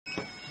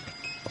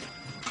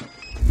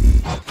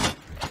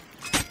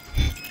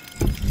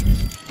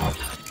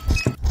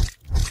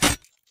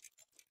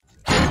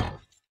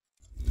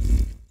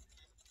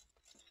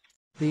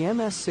The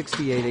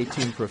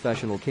MS6818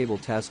 Professional Cable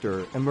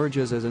Tester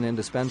emerges as an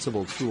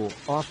indispensable tool,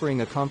 offering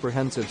a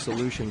comprehensive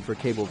solution for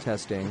cable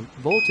testing,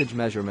 voltage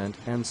measurement,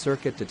 and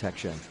circuit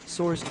detection.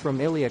 Sourced from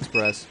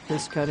Aliexpress,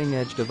 this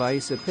cutting-edge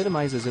device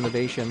epitomizes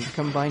innovation,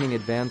 combining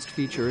advanced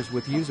features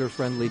with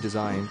user-friendly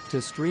design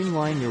to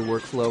streamline your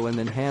workflow and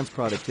enhance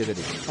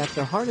productivity. At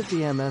the heart of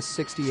the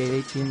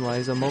MS6818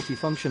 lies a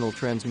multifunctional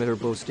transmitter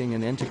boasting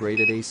an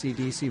integrated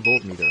AC/DC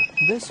voltmeter.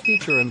 This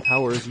feature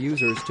empowers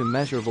users to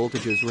measure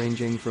voltages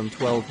ranging from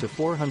 12 to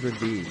 400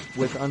 V,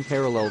 with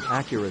unparalleled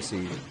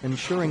accuracy,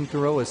 ensuring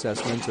thorough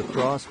assessments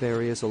across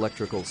various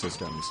electrical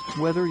systems.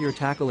 Whether you're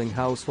tackling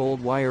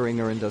household wiring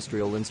or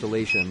industrial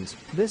installations,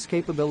 this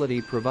capability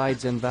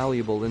provides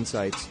invaluable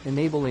insights,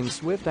 enabling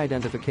swift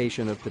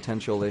identification of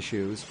potential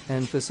issues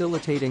and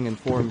facilitating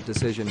informed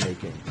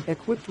decision-making.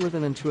 Equipped with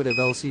an intuitive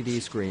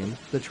LCD screen,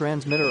 the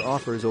transmitter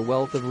offers a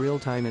wealth of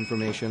real-time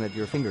information at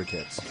your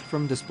fingertips.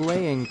 From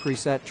displaying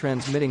preset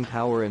transmitting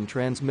power and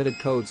transmitted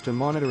codes to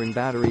monitoring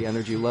battery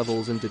energy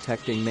levels and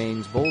detecting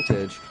mains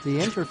voltage, the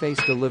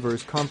interface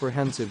delivers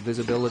comprehensive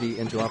visibility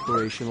into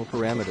operational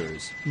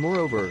parameters.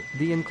 Moreover,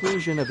 the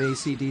inclusion of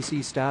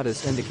AC/DC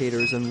status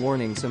indicators and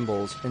warning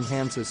symbols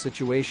enhances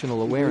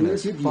situational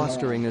awareness,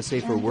 fostering a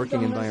safer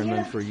working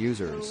environment for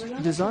users.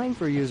 Designed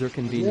for user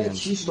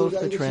convenience, both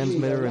the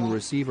transmitter and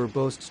receiver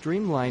boast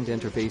streamlined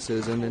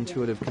interfaces and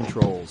intuitive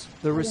controls.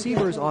 The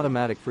receiver's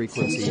automatic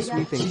frequency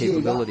sweeping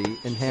capability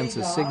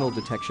enhances signal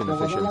detection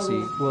efficiency,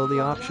 while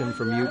the option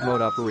for mute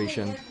mode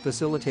operation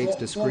facilitates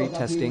discrete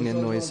testing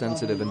in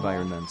noise-sensitive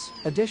environments.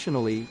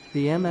 Additionally,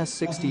 the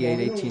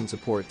MS6818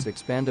 supports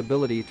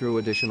expandability through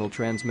additional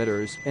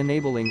transmitters,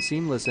 enabling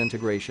seamless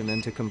integration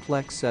into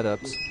complex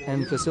setups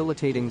and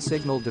facilitating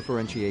signal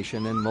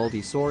differentiation in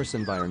multi-source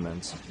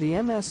environments. The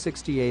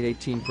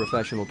MS6818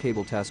 Professional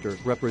Cable Tester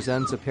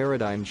represents a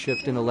paradigm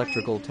shift in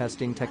electrical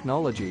testing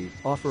technology,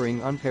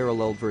 offering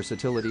unparalleled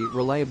versatility,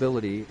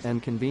 reliability,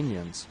 and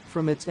convenience.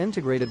 From its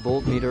integrated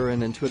voltmeter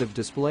and intuitive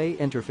display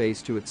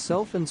interface to its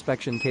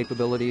self-inspection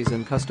capabilities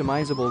and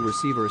customizable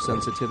receiver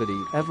sensitivity,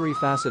 every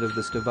facet of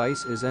this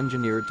device is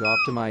engineered to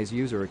optimize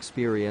user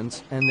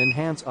experience and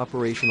enhance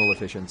operational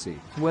efficiency.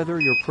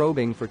 Whether you're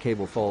probing for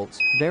cable faults,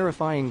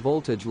 verifying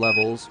voltage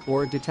levels,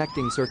 or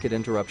detecting circuit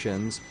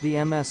interruptions, the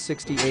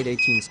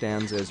MS6818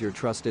 stands as your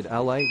trusted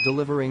ally,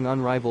 delivering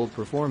unrivaled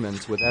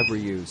performance with every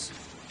use.